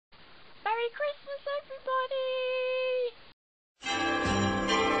Merry Christmas, everybody!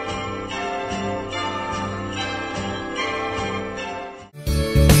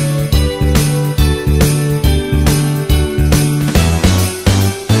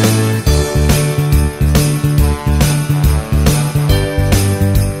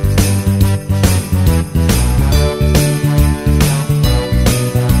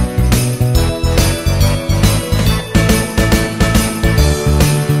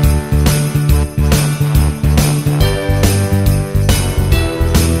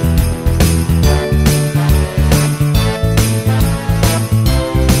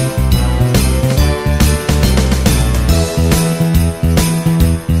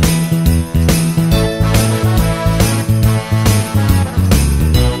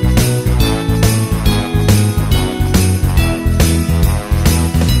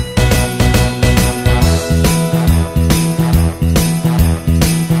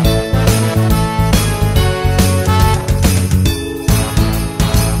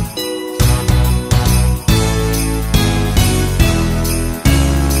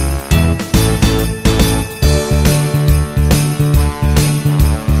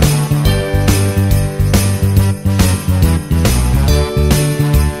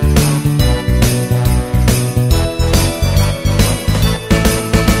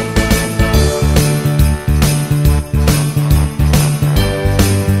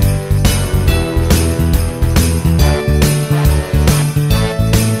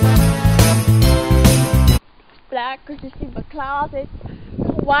 Black because you see my closet,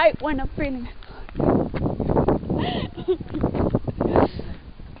 white when I'm feeling.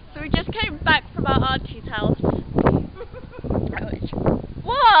 So we just came back from our auntie's house.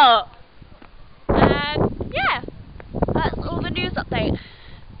 Whoa! And yeah, that's all the news update.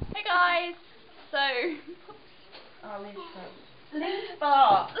 Hey guys, so. Oh, Lee's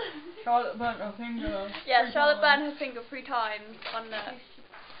fart. Charlotte burnt her finger. Yeah, Charlotte burned her finger 3 times on the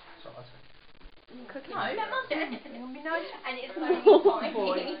cooking. No, that must be anything. It'll be nice. And it's only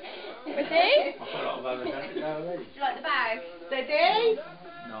Ready? Do you like the bag? Ready?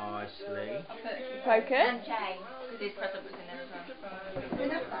 Nicely. Focus. And Jay. Because his present was in there as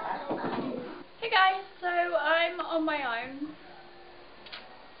well. Hey guys, so I'm on my own.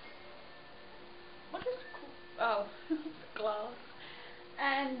 What is it called? Oh, glass.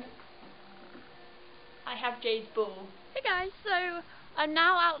 And I have Jay's ball. Hey guys, so I'm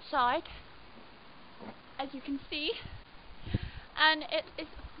now outside, as you can see, and it is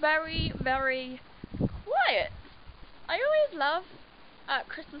very, very quiet. I always love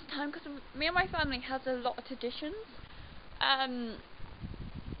Christmas time because me and my family has a lot of traditions.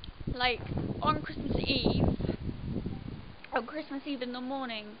 Like on Christmas Eve in the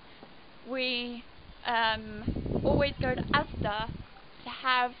morning, we always go to Asda to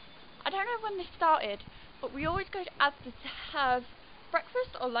have, I don't know when this started, but we always go to Asda to have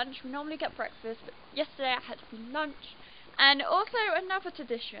breakfast or lunch. We normally get breakfast, but yesterday I had some lunch. And also another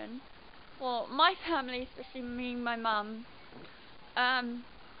tradition for my family, especially me and my mum,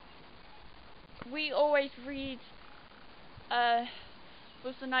 we always read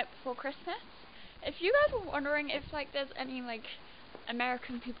was the night before Christmas. If you guys are wondering if like there's any like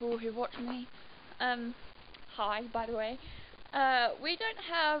American people who watch me, hi by the way, we don't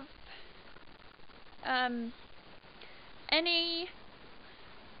have any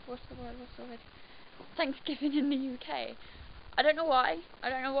what's the word Thanksgiving in the UK. I don't know why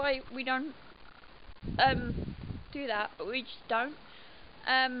we don't do that, but we just don't.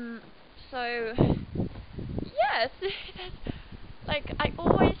 So yes, like I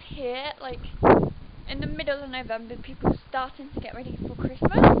always hear like in the middle of November people starting to get ready for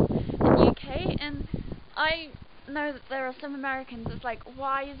Christmas in the UK, and I know that there are some Americans that's like,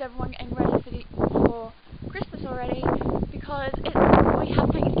 why is everyone getting ready for Christmas already? Because we have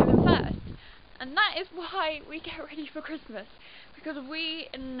Thanksgiving first, and that is why we get ready for Christmas, because we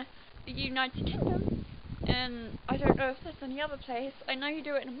in the United Kingdom, and I don't know if there's any other place, I know you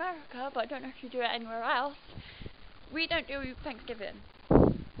do it in America, but I don't know if you do it anywhere else, we don't do Thanksgiving.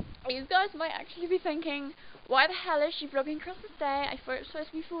 You guys might actually be thinking, why the hell is she vlogging Christmas Day? I thought it was supposed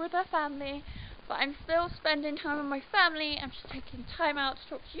to be for with her family, but I'm still spending time with my family. I'm just taking time out to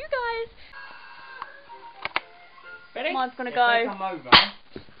talk to you guys. Ready? Mine's gonna go. Come over.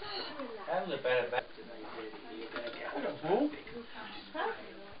 That was a better bet.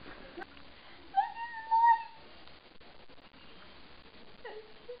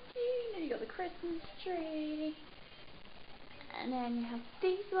 You got the Christmas tree, and then you have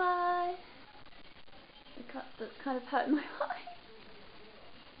these ones. That's kind of hurting my eyes.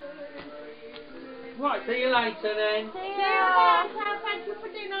 Right, see you later then. See ya. Thank you for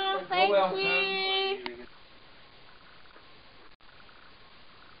dinner. Thank welcome. you.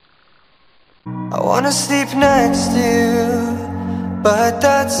 I wanna sleep next to you, but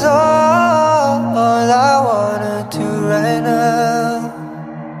that's all